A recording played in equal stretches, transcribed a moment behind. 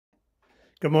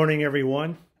Good morning,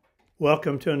 everyone.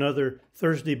 Welcome to another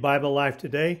Thursday Bible Life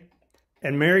Today,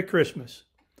 and Merry Christmas.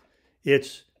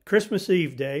 It's Christmas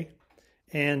Eve day,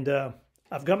 and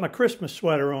I've got my Christmas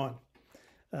sweater on.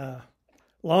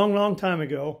 Long time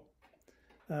ago,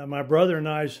 my brother and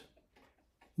I's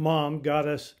mom got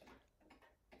us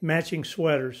matching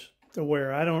sweaters to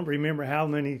wear. I don't remember how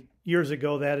many years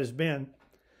ago that has been.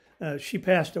 She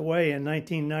passed away in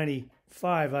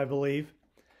 1995, I believe.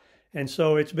 And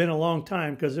so it's been a long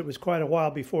time because it was quite a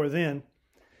while before then.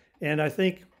 And I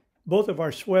think both of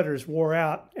our sweaters wore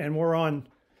out, and we're on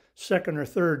second or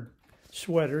third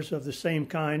sweaters of the same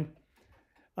kind.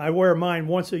 I wear mine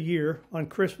once a year on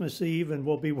Christmas Eve, and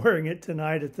we'll be wearing it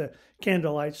tonight at the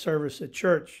candlelight service at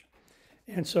church.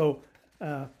 And so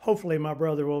hopefully my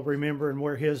brother will remember and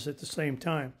wear his at the same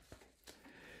time.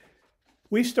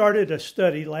 We started a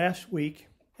study last week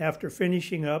after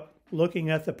finishing up looking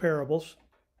at the parables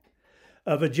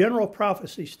of a general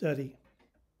prophecy study.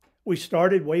 We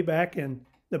started way back in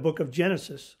the book of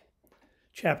Genesis,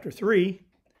 chapter 3,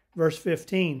 verse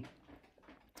 15.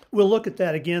 We'll look at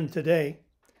that again today.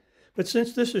 But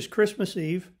since this is Christmas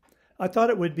Eve, I thought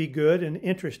it would be good and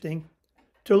interesting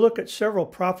to look at several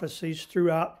prophecies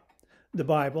throughout the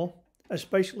Bible,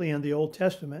 especially in the Old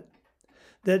Testament,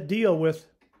 that deal with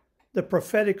the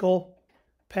prophetical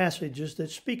passages that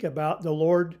speak about the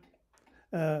Lord,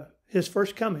 his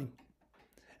first coming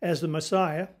as the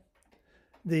Messiah,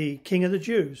 the King of the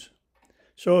Jews.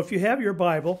 So if you have your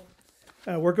Bible,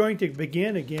 we're going to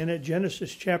begin again at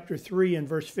Genesis chapter 3 and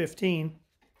verse 15.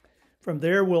 From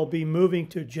there, we'll be moving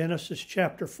to Genesis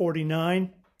chapter 49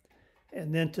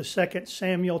 and then to 2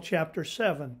 Samuel chapter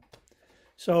 7.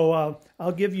 So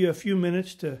I'll give you a few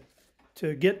minutes to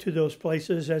get to those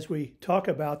places as we talk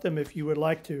about them if you would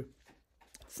like to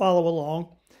follow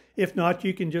along. If not,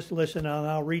 you can just listen and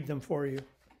I'll read them for you.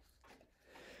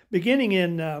 Beginning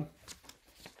in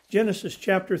Genesis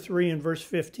chapter 3 and verse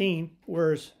 15,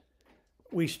 whereas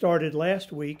we started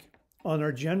last week on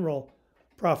our general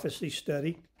prophecy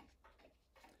study.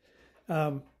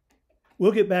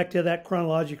 We'll get back to that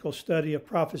chronological study of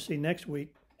prophecy next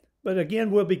week. But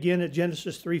again, we'll begin at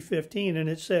Genesis 3:15, and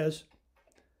it says,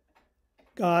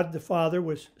 God the Father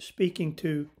was speaking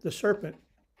to the serpent,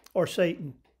 or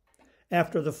Satan,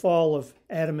 after the fall of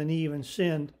Adam and Eve and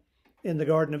sinned in the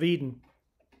Garden of Eden.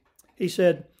 He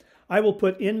said, I will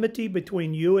put enmity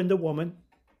between you and the woman,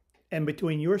 and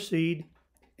between your seed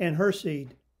and her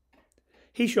seed.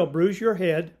 He shall bruise your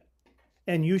head,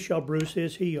 and you shall bruise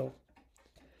his heel.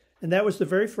 And that was the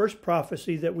very first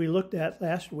prophecy that we looked at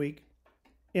last week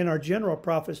in our general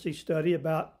prophecy study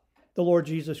about the Lord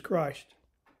Jesus Christ,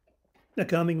 the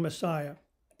coming Messiah.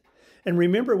 And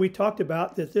remember, we talked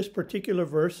about that this particular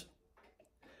verse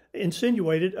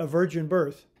insinuated a virgin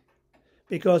birth,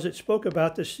 because it spoke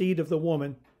about the seed of the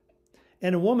woman.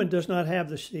 And a woman does not have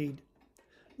the seed.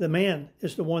 The man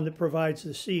is the one that provides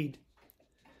the seed.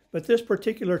 But this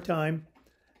particular time,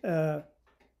 the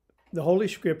Holy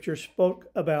Scripture spoke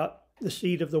about the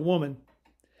seed of the woman,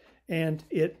 and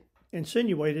it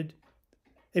insinuated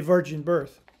a virgin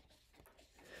birth.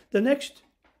 The next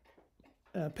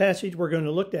passage we're going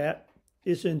to look at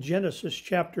is in Genesis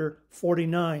chapter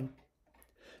 49.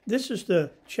 This is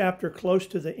the chapter close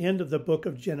to the end of the book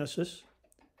of Genesis,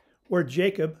 where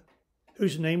Jacob,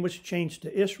 whose name was changed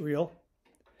to Israel,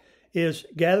 is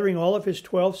gathering all of his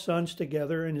 12 sons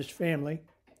together and his family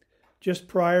just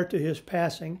prior to his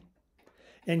passing,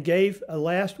 and gave a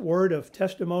last word of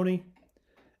testimony,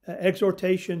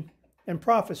 exhortation, and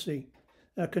prophecy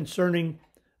concerning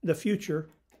the future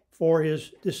for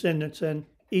his descendants and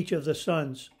each of the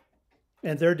sons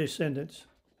and their descendants.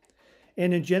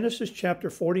 And in Genesis chapter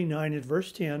 49 and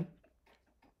verse 10,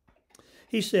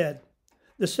 he said,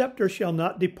 the scepter shall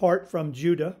not depart from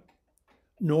Judah,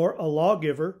 nor a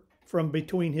lawgiver from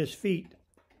between his feet,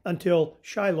 until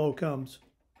Shiloh comes.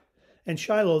 And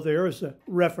Shiloh there is a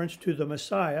reference to the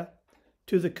Messiah,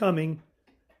 to the coming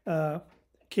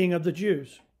King of the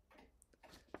Jews,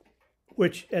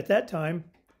 which at that time,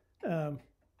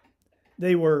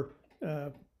 they were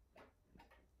a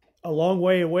long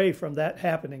way away from that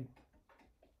happening.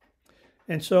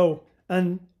 And so,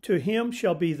 unto him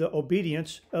shall be the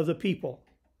obedience of the people.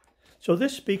 So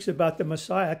this speaks about the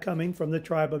Messiah coming from the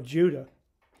tribe of Judah.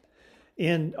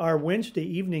 In our Wednesday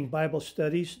evening Bible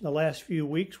studies, the last few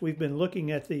weeks, we've been looking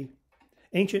at the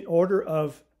ancient order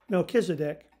of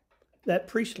Melchizedek, that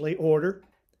priestly order,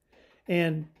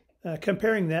 and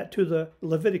comparing that to the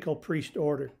Levitical priest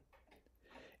order.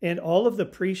 And all of the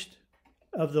priests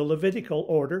of the Levitical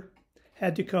order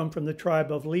had to come from the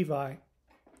tribe of Levi.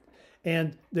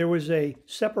 And there was a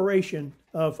separation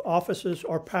of offices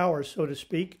or powers, so to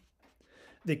speak,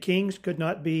 The kings could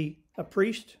not be a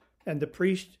priest, and the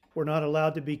priests were not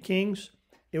allowed to be kings.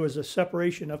 It was a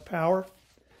separation of power.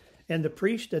 And the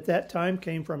priest at that time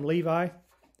came from Levi.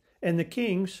 And the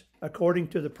kings, according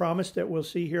to the promise that we'll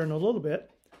see here in a little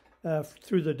bit,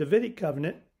 through the Davidic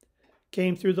covenant,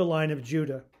 came through the line of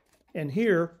Judah. And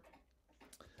here,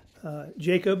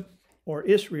 Jacob, or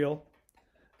Israel,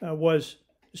 was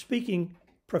speaking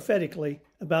prophetically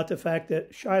about the fact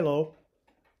that Shiloh,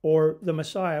 or the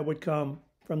Messiah, would come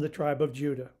from the tribe of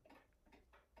Judah.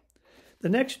 The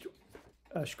next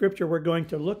scripture we're going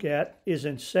to look at is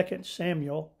in 2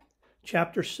 Samuel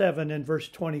chapter 7 and verse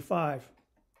 25.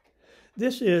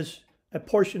 This is a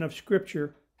portion of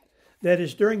scripture that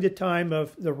is during the time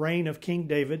of the reign of King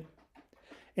David,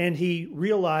 and he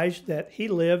realized that he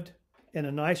lived in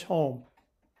a nice home,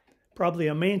 probably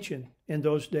a mansion in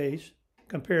those days,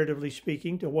 comparatively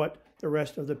speaking to what the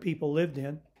rest of the people lived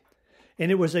in.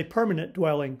 And it was a permanent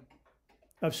dwelling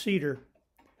of cedar.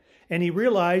 And he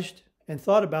realized and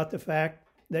thought about the fact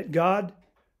that God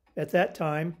at that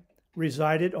time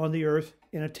resided on the earth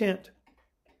in a tent,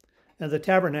 and the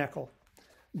tabernacle.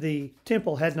 The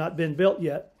temple had not been built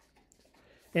yet.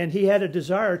 And he had a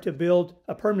desire to build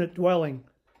a permanent dwelling,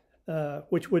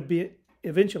 which would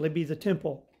eventually be the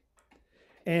temple.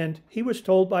 And he was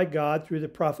told by God through the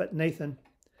prophet Nathan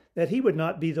that he would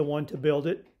not be the one to build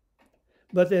it,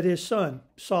 but that his son,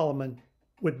 Solomon,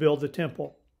 would build the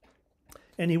temple.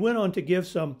 And he went on to give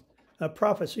some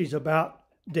prophecies about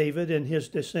David and his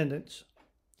descendants.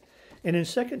 And in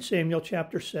 2 Samuel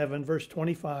chapter 7, verse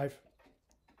 25,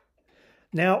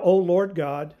 "Now, O Lord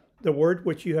God, the word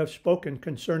which you have spoken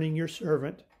concerning your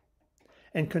servant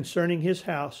and concerning his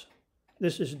house,"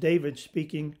 this is David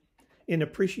speaking in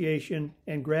appreciation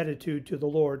and gratitude to the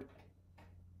Lord,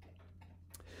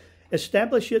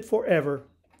 "establish it forever,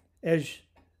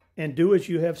 and do as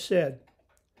you have said.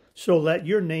 So let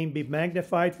your name be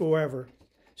magnified forever,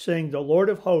 saying, the Lord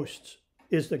of hosts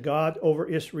is the God over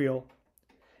Israel.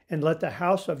 And let the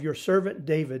house of your servant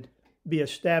David be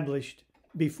established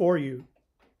before you."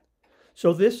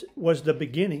 So this was the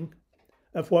beginning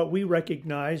of what we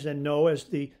recognize and know as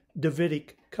the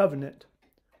Davidic covenant,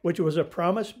 which was a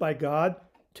promise by God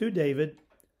to David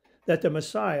that the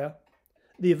Messiah,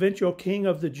 the eventual king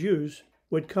of the Jews,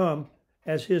 would come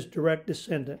as his direct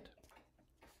descendant.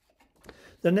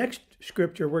 The next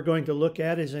scripture we're going to look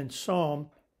at is in Psalm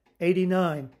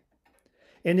 89,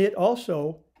 and it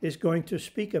also is going to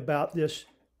speak about this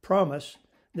promise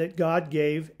that God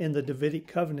gave in the Davidic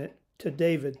covenant to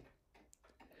David.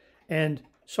 And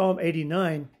Psalm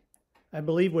 89, I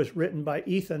believe, was written by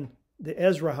Ethan the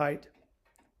Ezrahite.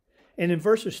 And in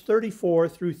verses 34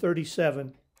 through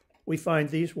 37, we find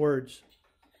these words: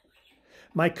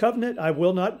 "My covenant I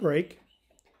will not break,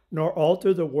 nor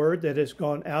alter the word that has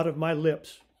gone out of my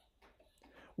lips.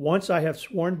 Once I have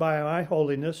sworn by my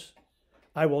holiness,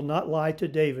 I will not lie to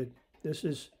David." This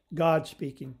is God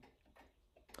speaking.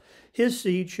 "His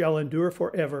seed shall endure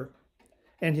forever,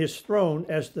 and his throne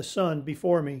as the sun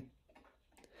before me.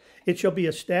 It shall be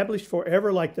established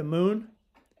forever like the moon,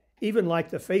 even like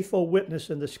the faithful witness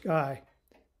in the sky.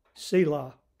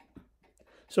 Selah."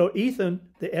 So Ethan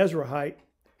the Ezrahite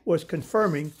was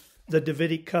confirming the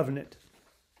Davidic covenant.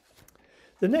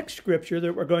 The next scripture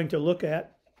that we're going to look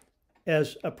at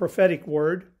as a prophetic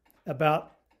word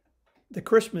about the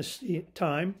Christmas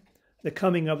time, the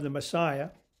coming of the Messiah,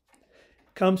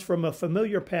 comes from a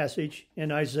familiar passage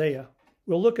in Isaiah.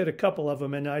 We'll look at a couple of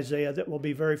them in Isaiah that will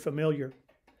be very familiar.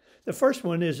 The first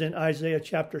one is in Isaiah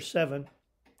chapter 7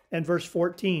 and verse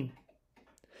 14.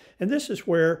 And this is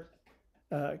where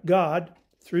God,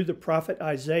 through the prophet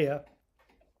Isaiah,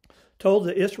 told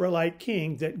the Israelite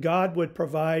king that God would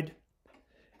provide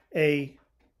a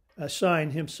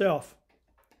sign himself.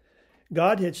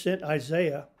 God had sent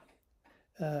Isaiah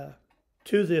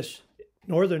to this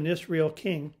northern Israel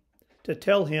king to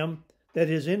tell him that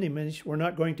his enemies were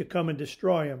not going to come and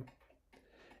destroy him.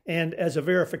 And as a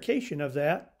verification of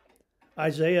that,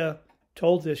 Isaiah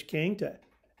told this king to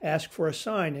ask for a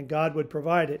sign, and God would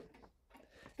provide it.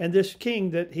 And this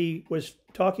king that he was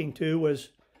talking to was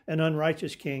an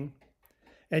unrighteous king.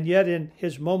 And yet in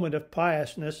his moment of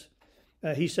piousness,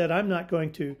 he said, "I'm not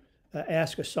going to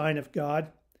ask a sign of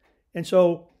God." And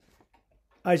so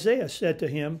Isaiah said to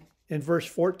him in verse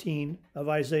 14 of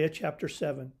Isaiah chapter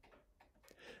 7,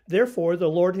 "Therefore the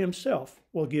Lord himself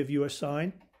will give you a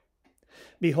sign.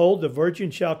 Behold, the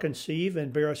virgin shall conceive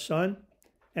and bear a son,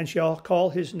 and shall call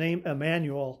his name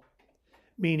Emmanuel,"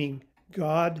 meaning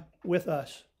God with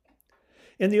us.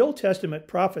 In the Old Testament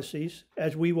prophecies,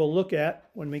 as we will look at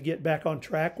when we get back on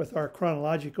track with our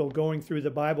chronological going through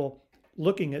the Bible,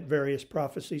 looking at various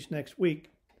prophecies next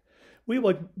week, we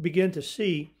will begin to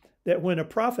see that when a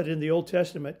prophet in the Old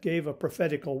Testament gave a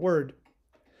prophetical word,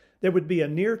 there would be a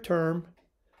near-term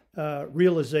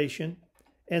realization,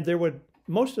 and there would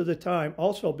most of the time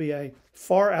also be a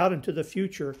far out into the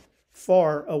future,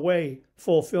 far away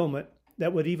fulfillment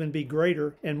that would even be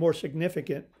greater and more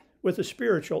significant with a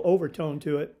spiritual overtone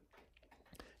to it.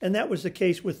 And that was the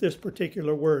case with this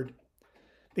particular word,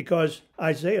 because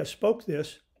Isaiah spoke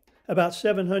this about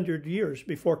 700 years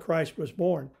before Christ was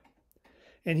born.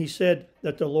 And he said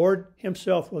that the Lord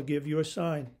himself will give you a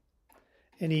sign.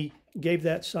 And he gave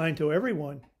that sign to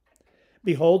everyone.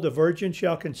 Behold, the virgin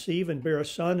shall conceive and bear a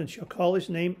son, and shall call his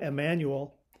name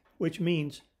Emmanuel, which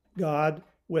means God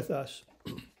with us.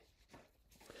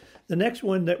 The next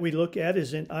one that we look at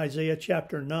is in Isaiah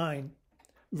chapter 9,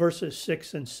 verses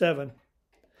 6 and 7.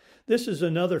 This is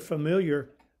another familiar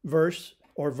verse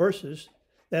or verses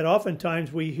that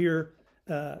oftentimes we hear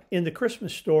in the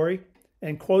Christmas story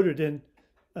and quoted in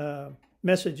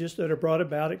messages that are brought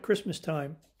about at Christmas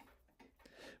time.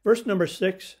 Verse number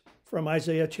 6 from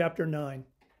Isaiah chapter 9.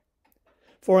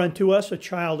 For unto us a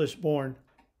child is born,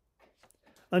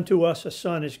 unto us a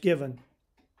son is given.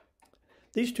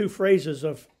 These two phrases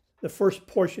of the first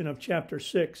portion of chapter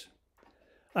 6,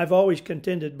 I've always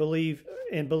contended, believe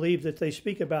that they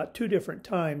speak about two different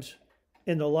times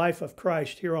in the life of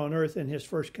Christ here on earth in his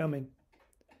first coming.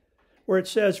 Where it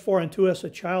says, for unto us a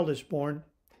child is born,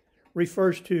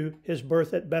 refers to his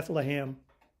birth at Bethlehem.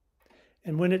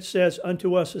 And when it says,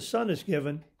 unto us a son is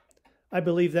given, I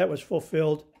believe that was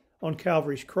fulfilled on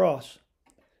Calvary's cross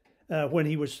when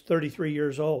he was 33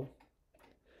 years old.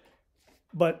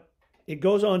 But it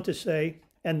goes on to say,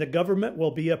 and the government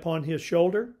will be upon his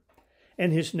shoulder,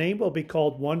 and his name will be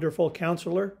called Wonderful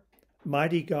Counselor,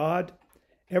 Mighty God,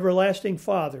 Everlasting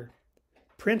Father,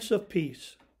 Prince of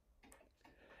Peace.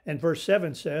 And verse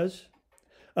 7 says,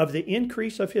 of the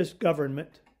increase of his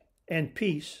government and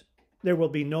peace there will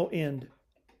be no end,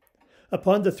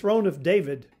 upon the throne of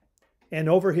David and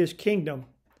over his kingdom,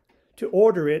 to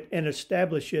order it and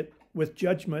establish it with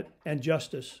judgment and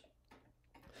justice,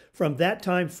 from that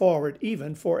time forward,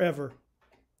 even forever.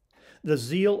 The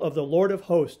zeal of the Lord of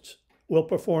hosts will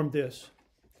perform this.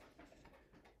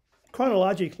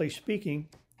 Chronologically speaking,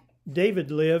 David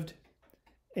lived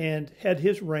and had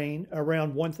his reign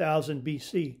around 1000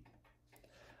 BC.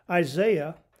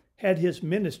 Isaiah had his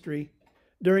ministry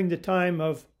during the time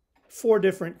of 4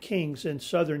 different kings in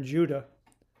southern Judah,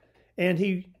 and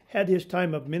he had his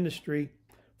time of ministry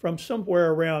from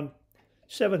somewhere around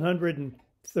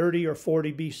 730 or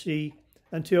 40 BC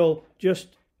until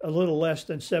just a little less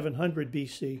than 700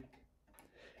 BC.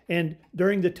 And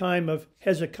during the time of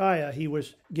Hezekiah, he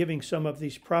was giving some of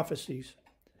these prophecies.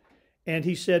 And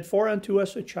he said, for unto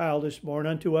us a child is born,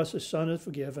 unto us a son is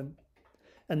given,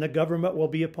 and the government will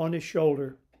be upon his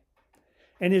shoulder.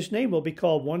 And his name will be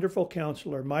called Wonderful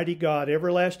Counselor, Mighty God,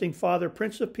 Everlasting Father,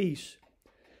 Prince of Peace.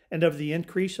 And of the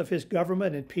increase of his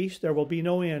government and peace there will be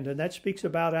no end. And that speaks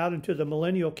about out into the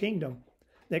millennial kingdom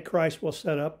that Christ will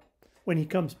set up when he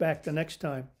comes back the next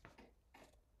time.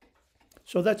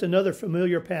 So that's another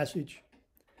familiar passage.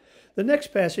 The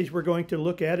next passage we're going to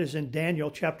look at is in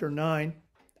Daniel chapter 9.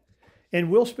 And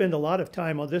we'll spend a lot of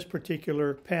time on this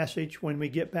particular passage when we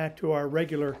get back to our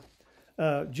regular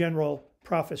general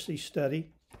prophecy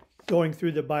study, going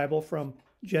through the Bible from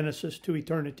Genesis to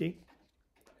eternity.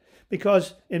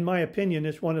 Because, in my opinion,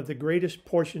 it's one of the greatest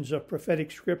portions of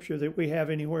prophetic scripture that we have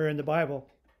anywhere in the Bible.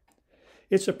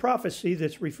 It's a prophecy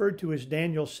that's referred to as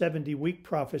Daniel's 70-week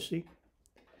prophecy.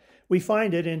 We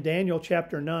find it in Daniel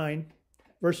chapter 9,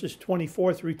 verses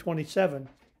 24 through 27.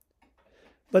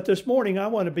 But this morning, I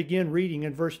want to begin reading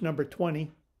in verse number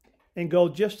 20 and go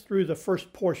just through the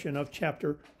first portion of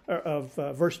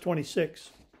verse 26.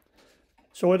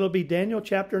 So it'll be Daniel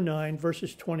chapter 9,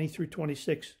 verses 20 through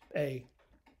 26a.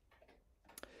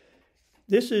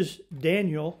 This is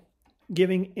Daniel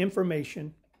giving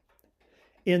information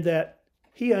in that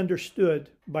he understood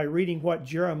by reading what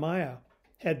Jeremiah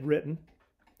had written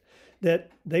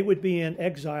that they would be in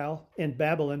exile in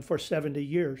Babylon for 70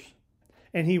 years.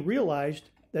 And he realized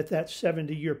that that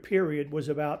 70-year period was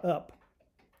about up.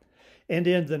 And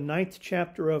in the 9th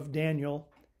chapter of Daniel,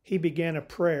 he began a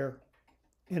prayer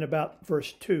in about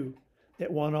verse 2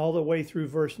 that went all the way through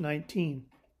verse 19.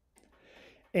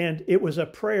 And it was a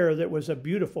prayer that was a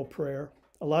beautiful prayer.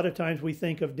 A lot of times we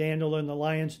think of Daniel in the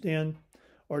lion's den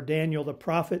or Daniel the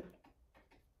prophet.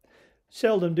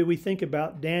 Seldom do we think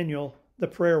about Daniel the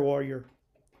prayer warrior.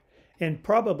 And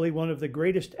probably one of the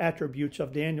greatest attributes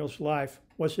of Daniel's life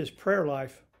was his prayer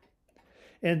life.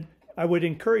 And I would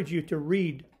encourage you to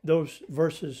read those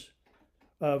verses,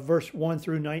 verse 1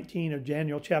 through 19 of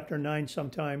Daniel chapter 9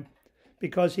 sometime,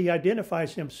 because he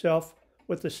identifies himself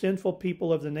with the sinful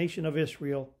people of the nation of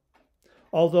Israel,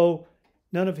 although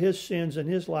none of his sins in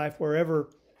his life were ever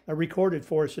recorded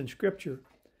for us in Scripture.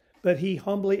 But he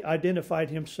humbly identified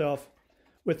himself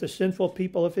with the sinful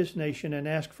people of his nation and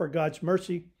asked for God's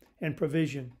mercy and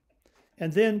provision.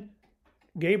 And then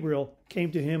Gabriel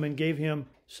came to him and gave him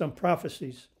some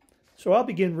prophecies. So I'll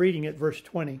begin reading at verse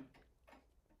 20.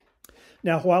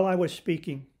 Now, while I was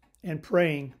speaking and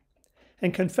praying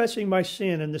and confessing my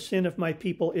sin and the sin of my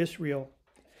people Israel,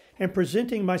 and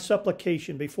presenting my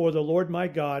supplication before the Lord my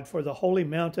God for the holy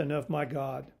mountain of my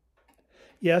God.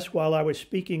 Yes, while I was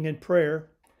speaking in prayer,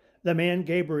 the man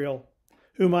Gabriel,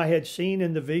 whom I had seen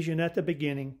in the vision at the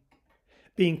beginning,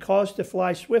 being caused to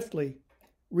fly swiftly,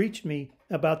 reached me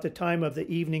about the time of the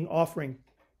evening offering.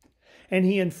 And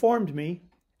he informed me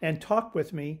and talked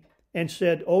with me and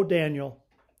said, O Daniel,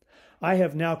 I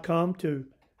have now come to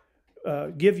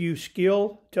give you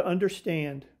skill to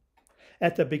understand.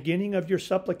 At the beginning of your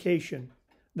supplication,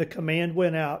 the command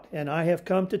went out, and I have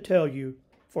come to tell you,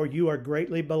 for you are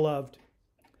greatly beloved.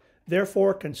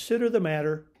 Therefore, consider the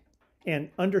matter and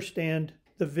understand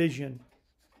the vision.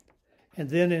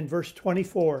 And then in verse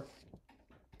 24,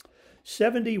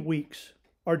 70 weeks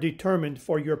are determined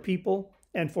for your people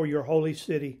and for your holy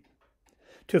city,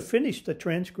 to finish the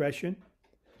transgression,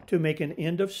 to make an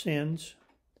end of sins,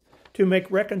 to make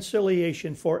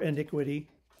reconciliation for iniquity,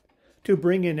 to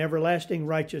bring in everlasting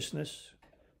righteousness,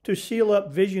 to seal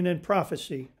up vision and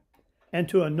prophecy, and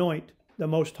to anoint the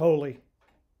most holy.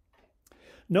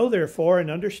 Know therefore and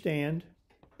understand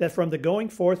that from the going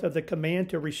forth of the command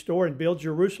to restore and build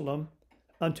Jerusalem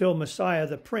until Messiah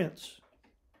the Prince,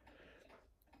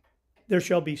 there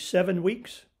shall be 7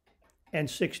 weeks and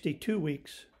 62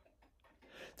 weeks.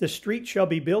 The street shall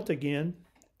be built again,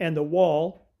 and the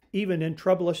wall, even in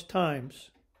troublous times.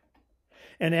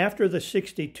 And after the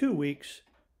 62 weeks,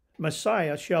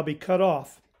 Messiah shall be cut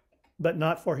off, but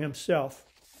not for himself.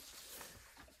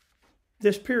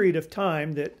 This period of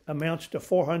time that amounts to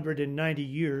 490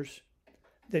 years,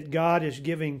 that God is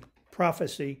giving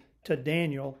prophecy to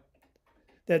Daniel,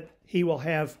 that he will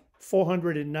have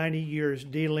 490 years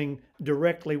dealing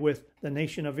directly with the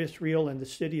nation of Israel and the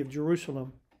city of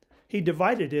Jerusalem. He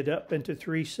divided it up into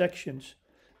 3 sections.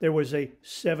 There was a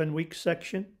 7-week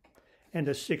section, and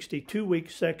a 62-week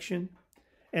section,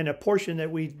 and a portion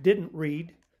that we didn't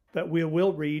read, but we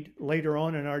will read later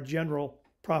on in our general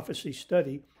prophecy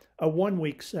study, a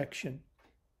 1-week section.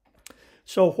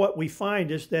 So what we find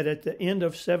is that at the end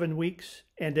of 7 weeks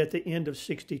and at the end of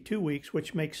 62 weeks,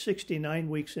 which makes 69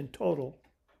 weeks in total,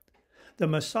 the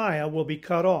Messiah will be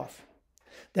cut off.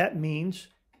 That means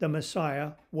the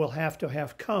Messiah will have to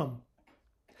have come.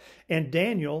 And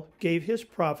Daniel gave his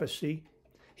prophecy.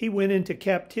 He went into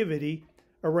captivity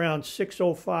around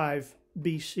 605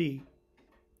 BC.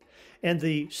 And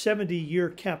the 70-year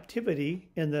captivity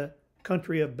in the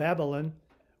country of Babylon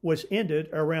was ended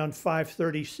around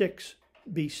 536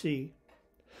 BC.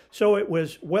 So it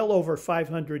was well over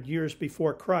 500 years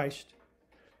before Christ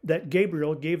that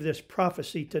Gabriel gave this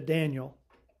prophecy to Daniel.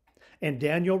 And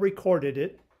Daniel recorded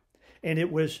it, and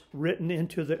it was written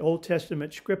into the Old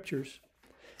Testament scriptures,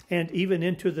 and even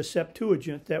into the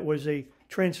Septuagint, that was a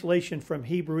translation from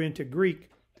Hebrew into Greek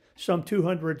some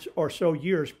 200 or so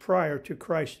years prior to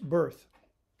Christ's birth.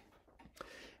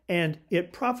 And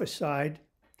it prophesied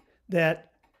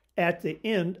that at the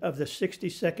end of the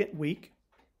 62nd week,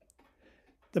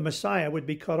 the Messiah would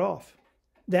be cut off.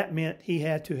 That meant he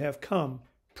had to have come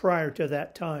prior to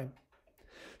that time.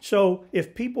 So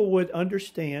if people would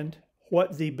understand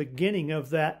what the beginning of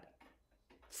that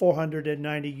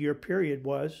 490-year period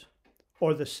was,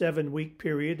 or the 7-week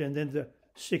period and then the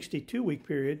 62-week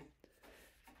period,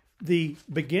 the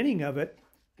beginning of it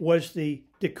was the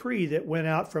decree that went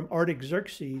out from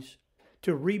Artaxerxes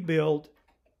to rebuild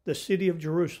the city of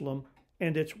Jerusalem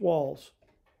and its walls.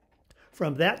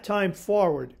 From that time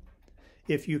forward,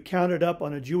 if you counted up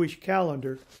on a Jewish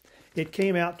calendar, it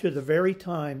came out to the very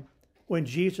time when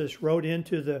Jesus rode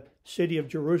into the city of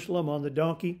Jerusalem on the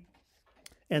donkey,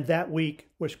 and that week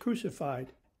was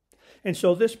crucified. And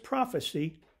so this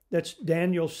prophecy, that's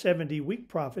Daniel's 70-week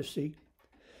prophecy,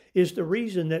 is the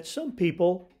reason that some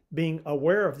people, being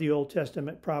aware of the Old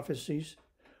Testament prophecies,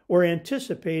 were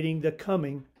anticipating the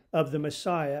coming of the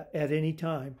Messiah at any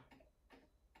time.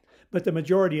 But the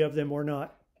majority of them were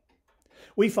not.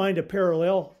 We find a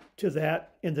parallel to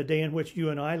that in the day in which you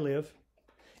and I live,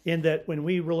 in that when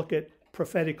we look at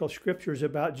prophetical scriptures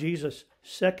about Jesus'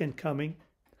 second coming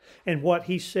and what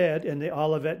he said in the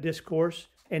Olivet Discourse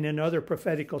and in other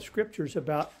prophetical scriptures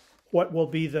about what will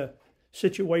be the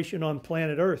situation on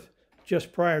planet Earth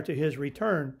just prior to his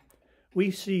return,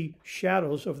 we see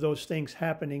shadows of those things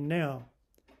happening now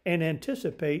and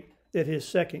anticipate that his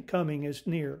second coming is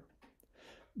near.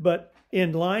 But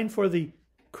in line for the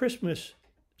Christmas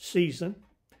season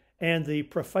and the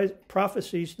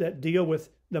prophecies that deal with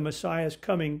the Messiah's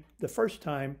coming the first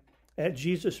time at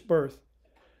Jesus' birth,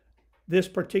 this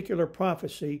particular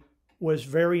prophecy was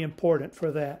very important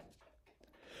for that.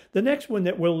 The next one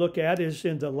that we'll look at is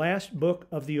in the last book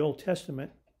of the Old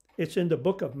Testament. It's in the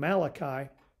book of Malachi,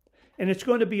 and it's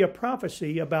going to be a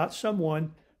prophecy about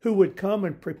someone who would come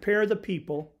and prepare the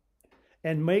people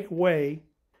and make way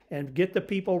and get the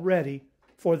people ready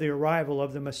for the arrival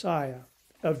of the Messiah,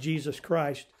 of Jesus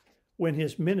Christ, when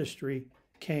his ministry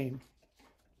came.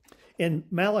 In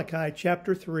Malachi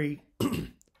chapter 3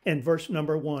 and verse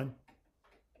number 1,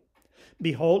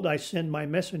 "Behold, I send my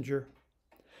messenger,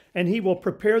 and he will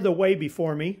prepare the way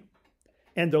before me,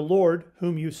 and the Lord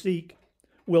whom you seek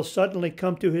will suddenly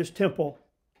come to his temple,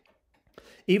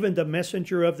 even the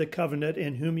messenger of the covenant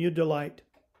in whom you delight.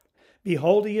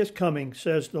 Behold, he is coming,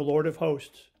 says the Lord of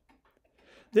hosts."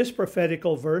 This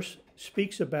prophetical verse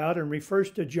speaks about and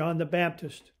refers to John the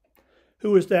Baptist,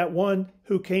 who is that one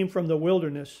who came from the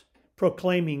wilderness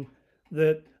proclaiming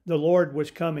that the Lord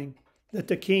was coming, that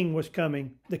the King was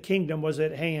coming, the kingdom was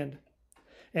at hand.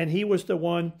 And he was the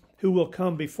one who will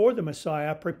come before the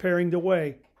Messiah, preparing the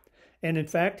way. And in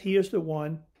fact, he is the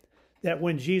one that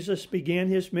when Jesus began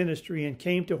his ministry and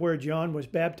came to where John was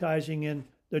baptizing in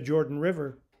the Jordan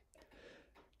River,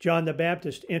 John the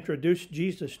Baptist introduced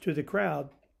Jesus to the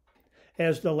crowd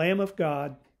as the Lamb of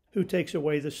God who takes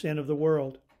away the sin of the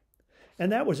world.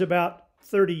 And that was about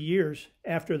 30 years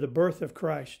after the birth of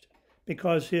Christ,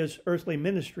 because his earthly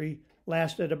ministry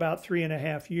lasted about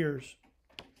 3.5 years.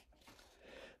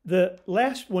 The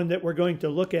last one that we're going to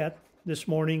look at this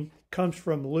morning comes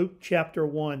from Luke chapter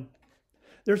 1.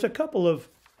 There's a couple of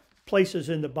places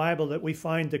in the Bible that we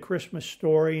find the Christmas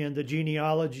story and the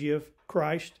genealogy of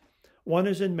Christ. One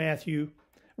is in Matthew,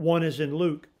 one is in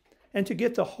Luke. And to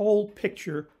get the whole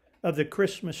picture of the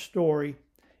Christmas story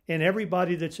and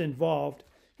everybody that's involved,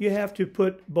 you have to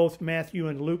put both Matthew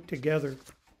and Luke together.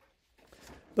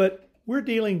 But we're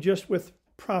dealing just with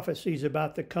prophecies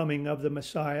about the coming of the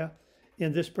Messiah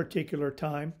in this particular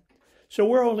time. So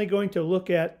we're only going to look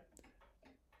at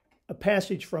a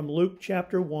passage from Luke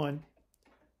chapter 1,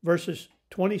 verses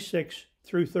 26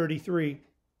 through 33.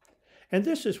 And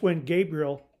this is when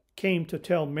Gabriel came to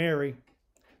tell Mary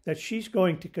that she's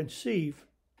going to conceive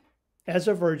as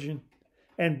a virgin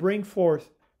and bring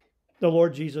forth the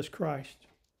Lord Jesus Christ.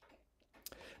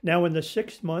 Now in the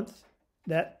 6th month,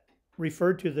 that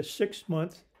referred to the 6th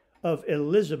month of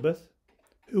Elizabeth,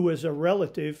 who was a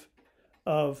relative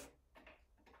of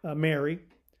Mary,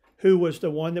 who was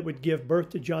the one that would give birth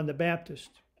to John the Baptist.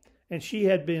 And she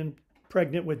had been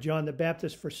pregnant with John the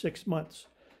Baptist for 6 months.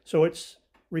 So it's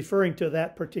referring to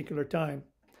that particular time.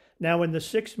 Now in the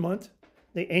 6th month,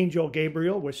 the angel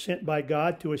Gabriel was sent by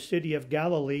God to a city of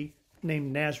Galilee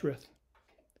named Nazareth,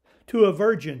 to a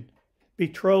virgin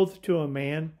betrothed to a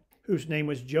man whose name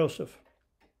was Joseph,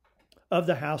 of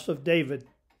the house of David.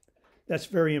 That's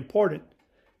very important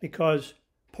because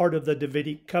part of the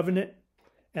Davidic covenant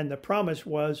and the promise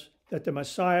was that the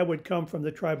Messiah would come from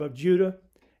the tribe of Judah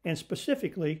and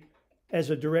specifically as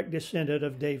a direct descendant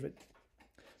of David.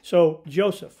 So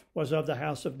Joseph was of the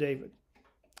house of David.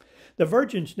 The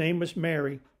virgin's name was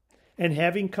Mary, and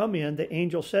having come in, the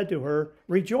angel said to her,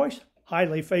 "Rejoice,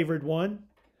 highly favored one,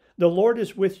 the Lord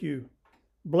is with you.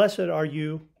 Blessed are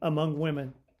you among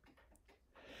women."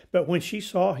 But when she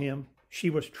saw him, she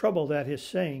was troubled at his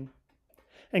saying,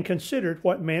 and considered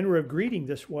what manner of greeting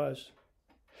this was.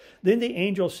 Then the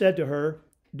angel said to her,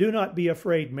 "Do not be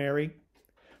afraid, Mary,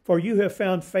 for you have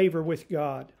found favor with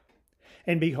God.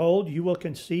 And behold, you will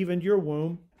conceive in your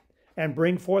womb, and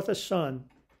bring forth a son,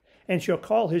 and shall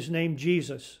call his name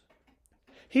Jesus.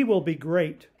 He will be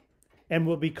great, and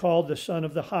will be called the Son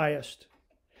of the Highest.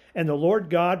 And the Lord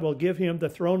God will give him the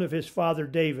throne of his father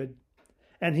David,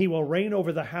 and he will reign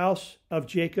over the house of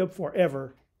Jacob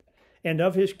forever, and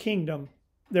of his kingdom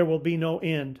there will be no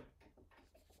end."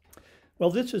 Well,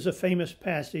 this is a famous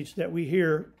passage that we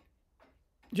hear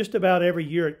just about every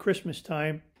year at Christmas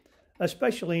time,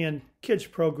 especially in kids'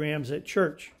 programs at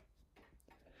church.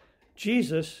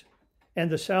 Jesus and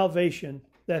the salvation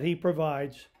that he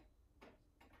provides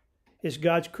is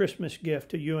God's Christmas gift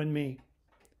to you and me.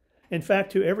 In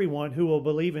fact, to everyone who will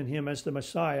believe in him as the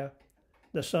Messiah,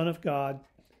 the Son of God,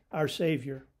 our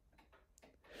Savior.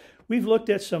 We've looked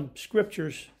at some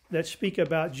scriptures that speak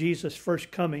about Jesus'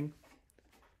 first coming,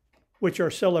 which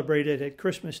are celebrated at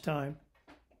Christmas time.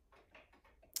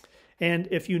 And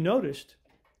if you noticed,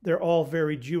 they're all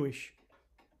very Jewish.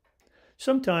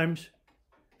 Sometimes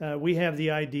we have the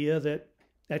idea that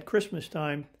at Christmas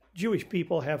time, Jewish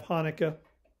people have Hanukkah,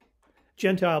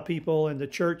 Gentile people and the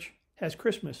church has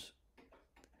Christmas.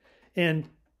 And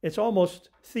it's almost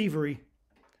thievery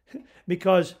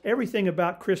because everything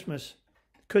about Christmas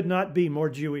could not be more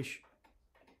Jewish.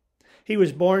 He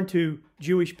was born to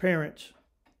Jewish parents.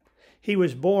 He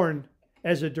was born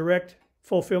as a direct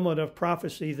fulfillment of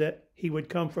prophecy that he would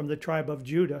come from the tribe of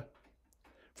Judah,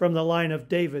 from the line of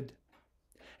David,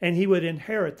 and he would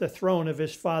inherit the throne of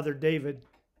his father David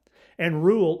and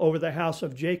rule over the house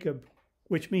of Jacob,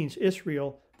 which means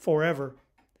Israel, forever.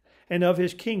 And of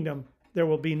his kingdom there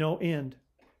will be no end.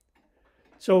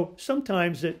 So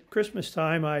sometimes at Christmas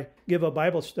time, I give a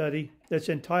Bible study that's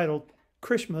entitled,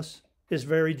 Christmas is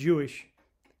Very Jewish.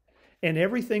 And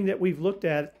everything that we've looked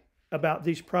at about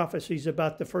these prophecies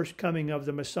about the first coming of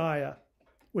the Messiah,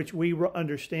 which we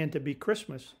understand to be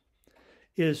Christmas,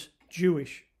 is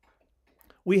Jewish.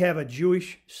 We have a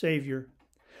Jewish Savior.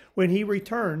 When he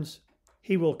returns,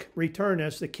 he will return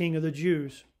as the King of the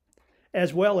Jews,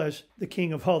 as well as the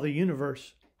King of all the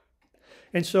universe.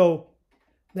 And so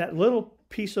that little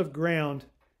piece of ground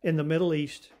in the Middle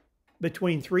East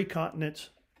between three continents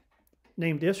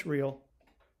named Israel,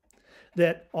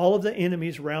 that all of the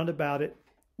enemies round about it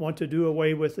want to do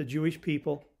away with the Jewish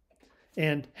people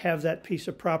and have that piece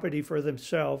of property for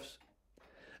themselves,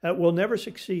 will never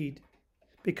succeed,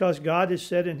 because God has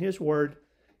said in his word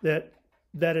that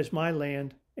that is my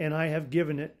land and I have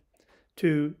given it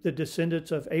to the descendants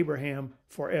of Abraham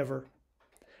forever.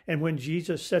 And when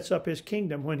Jesus sets up his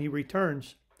kingdom, when he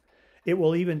returns, it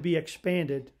will even be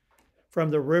expanded from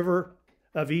the river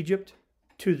of Egypt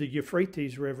to the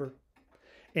Euphrates River.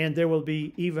 And there will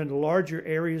be even larger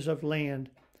areas of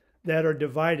land that are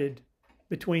divided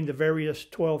between the various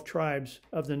 12 tribes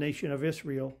of the nation of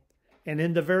Israel. And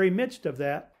in the very midst of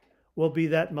that will be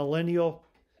that millennial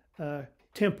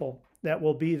temple that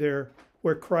will be there,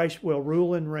 where Christ will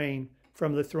rule and reign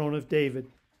from the throne of David.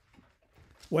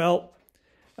 Well,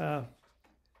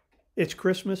 it's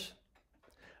Christmas.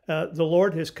 The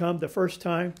Lord has come the first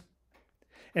time,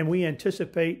 and we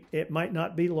anticipate it might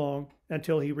not be long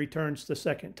until he returns the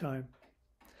second time.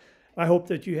 I hope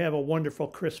that you have a wonderful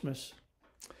Christmas.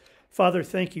 Father,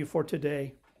 thank you for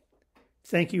today.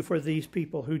 Thank you for these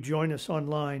people who join us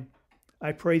online.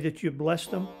 I pray that you bless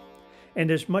them, and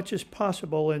as much as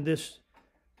possible in this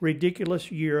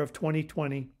ridiculous year of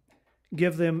 2020,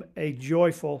 give them a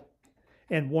joyful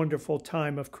and wonderful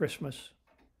time of Christmas.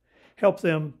 Help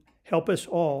us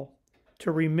all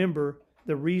to remember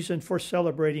the reason for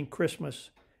celebrating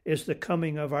Christmas is the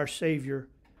coming of our Savior,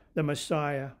 the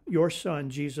Messiah, your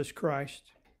Son, Jesus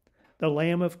Christ, the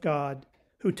Lamb of God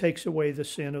who takes away the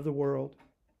sin of the world.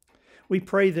 We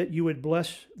pray that you would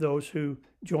bless those who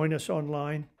join us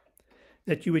online,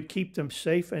 that you would keep them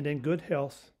safe and in good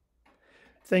health.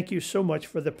 Thank you so much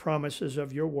for the promises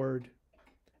of your word.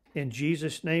 In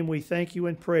Jesus' name we thank you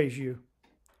and praise you.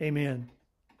 Amen.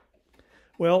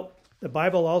 Well, the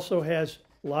Bible also has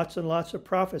lots and lots of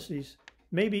prophecies,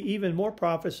 maybe even more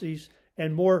prophecies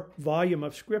and more volume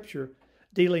of Scripture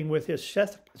dealing with his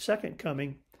second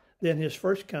coming than his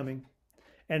first coming.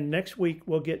 And next week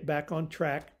we'll get back on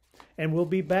track, and we'll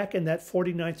be back in that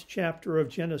 49th chapter of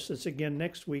Genesis again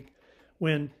next week,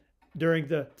 when during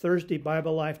the Thursday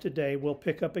Bible Life Today, we'll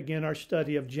pick up again our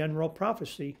study of general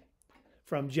prophecy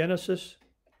from Genesis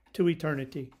to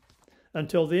eternity.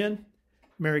 Until then,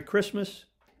 Merry Christmas,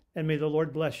 and may the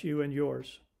Lord bless you and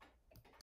yours.